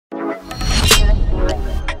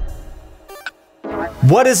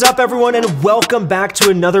What is up, everyone, and welcome back to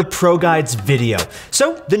another ProGuides video.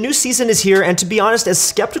 So, the new season is here, and to be honest, as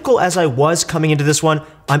skeptical as I was coming into this one,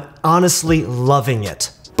 I'm honestly loving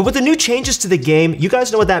it. But with the new changes to the game, you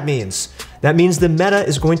guys know what that means. That means the meta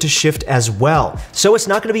is going to shift as well. So it's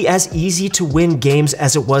not going to be as easy to win games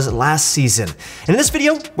as it was last season. And in this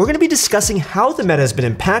video, we're going to be discussing how the meta has been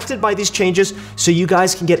impacted by these changes so you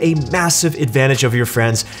guys can get a massive advantage over your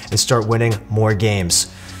friends and start winning more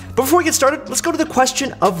games. But before we get started, let's go to the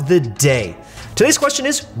question of the day. Today's question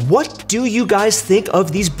is, what do you guys think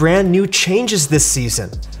of these brand new changes this season?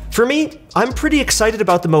 For me, I'm pretty excited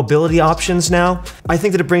about the mobility options now. I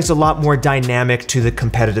think that it brings a lot more dynamic to the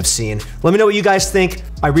competitive scene. Let me know what you guys think.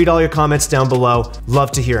 I read all your comments down below.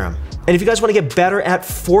 Love to hear them. And if you guys want to get better at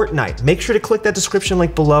Fortnite, make sure to click that description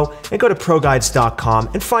link below and go to ProGuides.com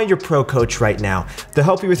and find your pro coach right now. They'll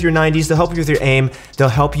help you with your 90s, they'll help you with your aim, they'll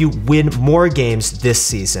help you win more games this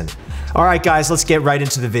season. All right, guys, let's get right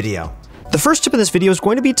into the video. The first tip in this video is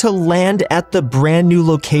going to be to land at the brand new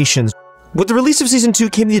locations. With the release of Season 2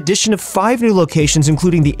 came the addition of 5 new locations,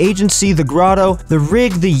 including the Agency, the Grotto, the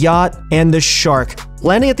Rig, the Yacht, and the Shark.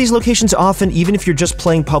 Landing at these locations often, even if you're just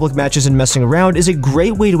playing public matches and messing around, is a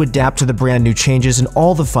great way to adapt to the brand new changes and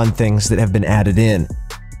all the fun things that have been added in.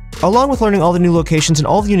 Along with learning all the new locations and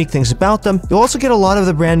all the unique things about them, you'll also get a lot of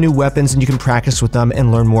the brand new weapons and you can practice with them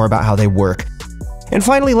and learn more about how they work. And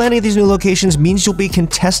finally, landing at these new locations means you'll be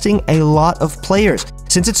contesting a lot of players.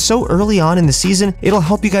 Since it's so early on in the season, it'll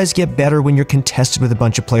help you guys get better when you're contested with a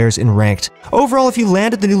bunch of players in ranked. Overall, if you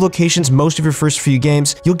land at the new locations most of your first few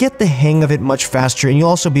games, you'll get the hang of it much faster, and you'll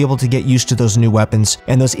also be able to get used to those new weapons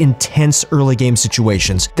and those intense early game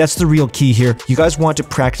situations. That's the real key here. You guys want to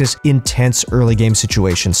practice intense early game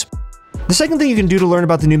situations. The second thing you can do to learn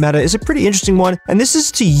about the new meta is a pretty interesting one, and this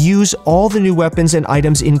is to use all the new weapons and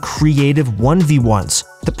items in creative 1v1s.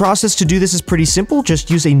 The process to do this is pretty simple. Just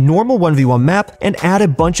use a normal 1v1 map and add a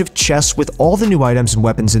bunch of chests with all the new items and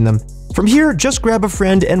weapons in them. From here, just grab a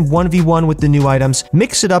friend and 1v1 with the new items,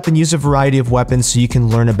 mix it up and use a variety of weapons so you can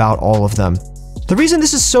learn about all of them. The reason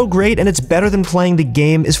this is so great and it's better than playing the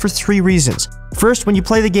game is for 3 reasons. First, when you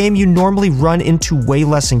play the game, you normally run into way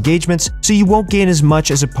less engagements, so you won't gain as much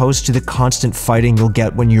as opposed to the constant fighting you'll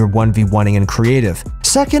get when you're 1v1ing in creative.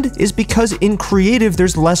 Second is because in creative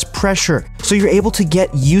there's less pressure, so you're able to get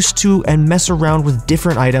used to and mess around with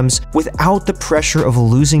different items without the pressure of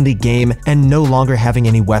losing the game and no longer having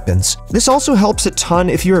any weapons. This also helps a ton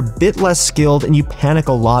if you're a bit less skilled and you panic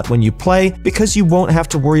a lot when you play, because you won't have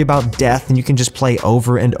to worry about death and you can just play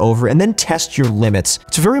over and over and then test your limits.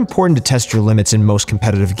 It's very important to test your limits in most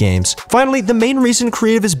competitive games. Finally, the main reason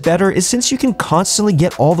creative is better is since you can constantly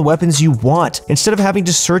get all the weapons you want, instead of having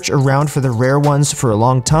to search around for the rare ones for a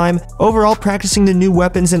long time. Overall, practicing the new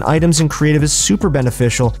weapons and items in creative is super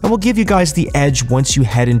beneficial and will give you guys the edge once you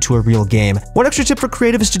head into a real game. One extra tip for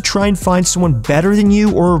creative is to try and find someone better than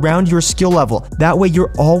you or around your skill level. That way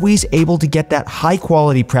you're always able to get that high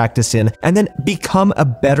quality practice in and then become a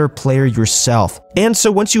better player yourself. And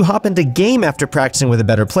so once you hop into game after practicing with a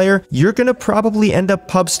better player, you're gonna probably end up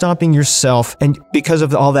pub stomping yourself, and because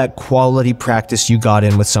of all that quality practice you got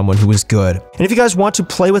in with someone who is good. And if you guys want to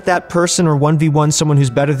play with that person or 1v1 someone who's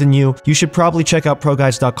better than you, you should probably check out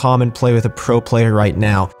ProGuides.com and play with a pro player right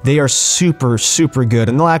now. They are super good,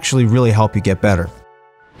 and they'll actually really help you get better.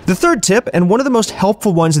 The third tip, and one of the most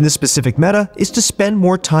helpful ones in this specific meta, is to spend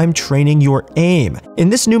more time training your aim. In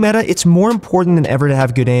this new meta, it's more important than ever to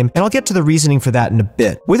have good aim, and I'll get to the reasoning for that in a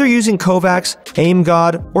bit. Whether using Kovacs, Aim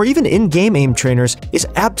God, or even in-game aim trainers, it's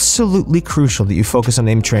absolutely crucial that you focus on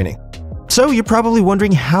aim training. So you're probably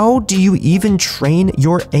wondering, how do you even train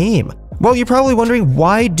your aim? Well, you're probably wondering,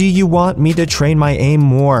 why do you want me to train my aim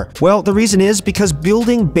more? Well, the reason is because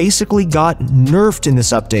building basically got nerfed in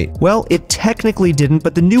this update. Well, it technically didn't,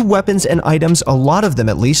 but the new weapons and items, a lot of them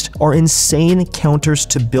at least, are insane counters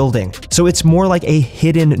to building. So it's more like a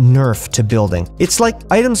hidden nerf to building. It's like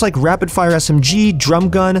items like rapid fire SMG, drum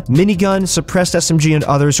gun, minigun, suppressed SMG, and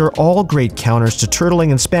others are all great counters to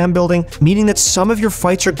turtling and spam building, meaning that some of your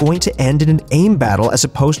fights are going to end in an aim battle as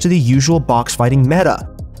opposed to the usual box fighting meta.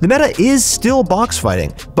 The meta is still box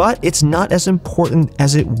fighting, but it's not as important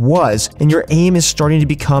as it was, and your aim is starting to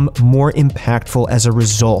become more impactful as a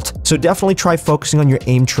result. So definitely try focusing on your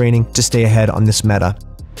aim training to stay ahead on this meta.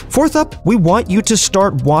 Fourth up, we want you to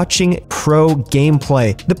start watching pro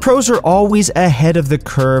gameplay. The pros are always ahead of the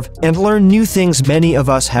curve and learn new things many of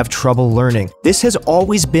us have trouble learning. This has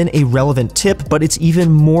always been a relevant tip, but it's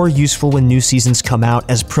even more useful when new seasons come out,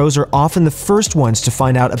 as pros are often the first ones to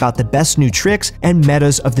find out about the best new tricks and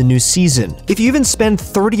metas of the new season. If you even spend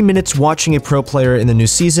 30 minutes watching a pro player in the new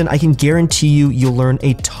season, I can guarantee you'll learn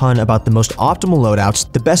a ton about the most optimal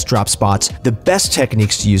loadouts, the best drop spots, the best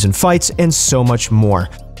techniques to use in fights, and so much more.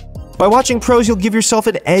 By watching pros, you'll give yourself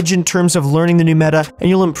an edge in terms of learning the new meta, and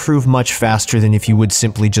you'll improve much faster than if you would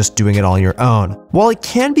simply just doing it on your own. While it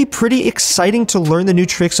can be pretty exciting to learn the new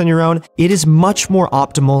tricks on your own, it is much more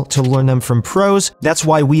optimal to learn them from pros. That's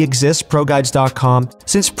why we exist, ProGuides.com,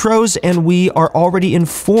 since pros and we are already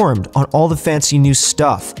informed on all the fancy new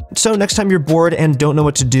stuff. So next time you're bored and don't know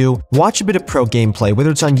what to do, watch a bit of pro gameplay, whether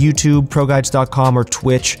it's on YouTube, ProGuides.com, or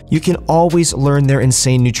Twitch. You can always learn their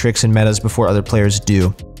insane new tricks and metas before other players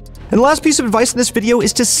do. And the last piece of advice in this video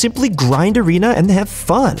is to simply grind arena and have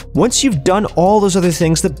fun. Once you've done all those other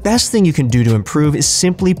things, the best thing you can do to improve is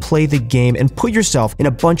simply play the game and put yourself in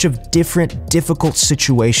a bunch of different difficult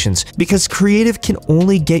situations, because creative can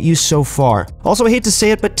only get you so far. Also, I hate to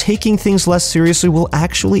say it, but taking things less seriously will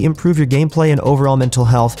actually improve your gameplay and overall mental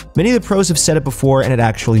health. Many of the pros have said it before, and it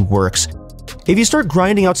actually works. If you start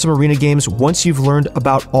grinding out some arena games, once you've learned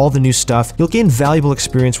about all the new stuff, you'll gain valuable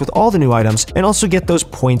experience with all the new items and also get those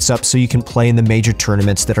points up so you can play in the major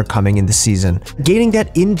tournaments that are coming in the season. Gaining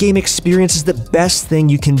that in-game experience is the best thing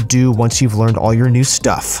you can do once you've learned all your new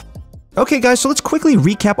stuff. Okay guys, so let's quickly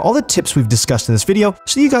recap all the tips we've discussed in this video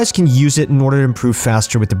so you guys can use it in order to improve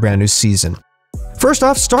faster with the brand new season. First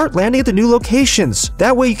off, start landing at the new locations.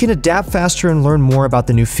 That way you can adapt faster and learn more about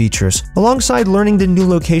the new features. Alongside learning the new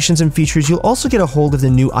locations and features, you'll also get a hold of the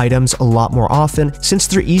new items a lot more often, since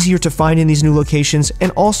they're easier to find in these new locations,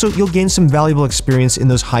 and also you'll gain some valuable experience in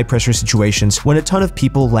those high-pressure situations when a ton of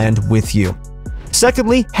people land with you.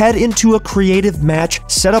 Secondly, head into a creative match,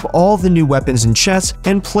 set up all the new weapons and chests,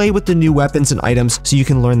 and play with the new weapons and items so you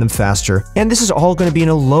can learn them faster. And this is all going to be in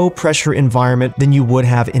a low-pressure environment than you would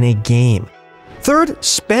have in a game. Third,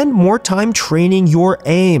 spend more time training your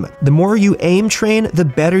aim. The more you aim train, the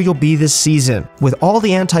better you'll be this season. With all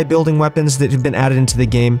the anti-building weapons that have been added into the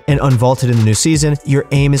game and unvaulted in the new season, your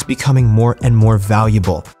aim is becoming more and more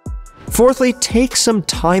valuable. Fourthly, take some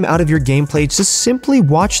time out of your gameplay to simply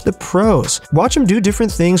watch the pros. Watch them do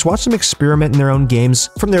different things, watch them experiment in their own games,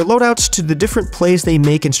 from their loadouts to the different plays they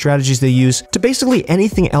make and strategies they use, to basically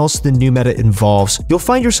anything else the new meta involves. You'll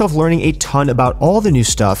find yourself learning a ton about all the new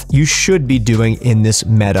stuff you should be doing in this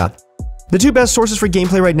meta. The two best sources for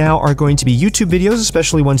gameplay right now are going to be YouTube videos,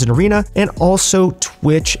 especially ones in Arena, and also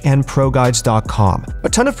Twitch and ProGuides.com. A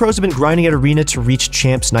ton of pros have been grinding at Arena to reach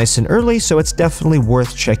champs nice and early, so it's definitely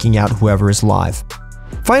worth checking out whoever is live.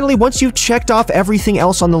 Finally, once you've checked off everything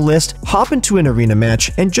else on the list, hop into an arena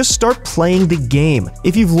match and just start playing the game.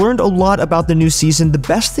 If you've learned a lot about the new season, the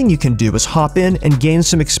best thing you can do is hop in and gain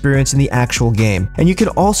some experience in the actual game. And you can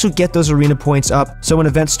also get those arena points up, so when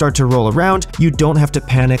events start to roll around, you don't have to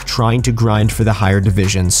panic trying to grind for the higher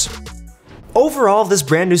divisions. Overall, this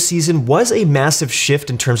brand new season was a massive shift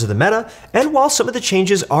in terms of the meta, and while some of the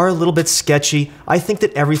changes are a little bit sketchy, I think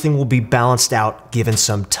that everything will be balanced out given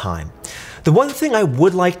some time. The one thing I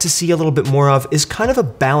would like to see a little bit more of is kind of a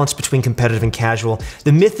balance between competitive and casual.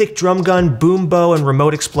 The mythic drum gun, boom bow, and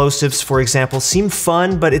remote explosives, for example, seem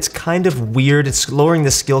fun, but it's kind of weird. It's lowering the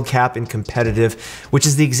skill cap in competitive, which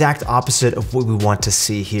is the exact opposite of what we want to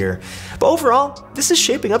see here. But overall, this is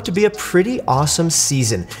shaping up to be a pretty awesome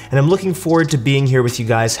season, and I'm looking forward to being here with you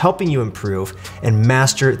guys, helping you improve and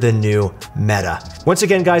master the new meta. Once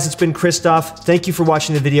again, guys, it's been Christoph. Thank you for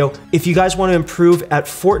watching the video. If you guys want to improve at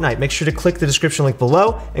Fortnite, make sure to click the description link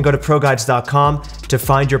below and go to ProGuides.com to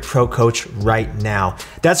find your pro coach right now.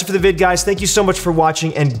 That's it for the vid, guys. Thank you so much for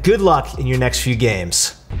watching, and good luck in your next few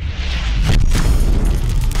games.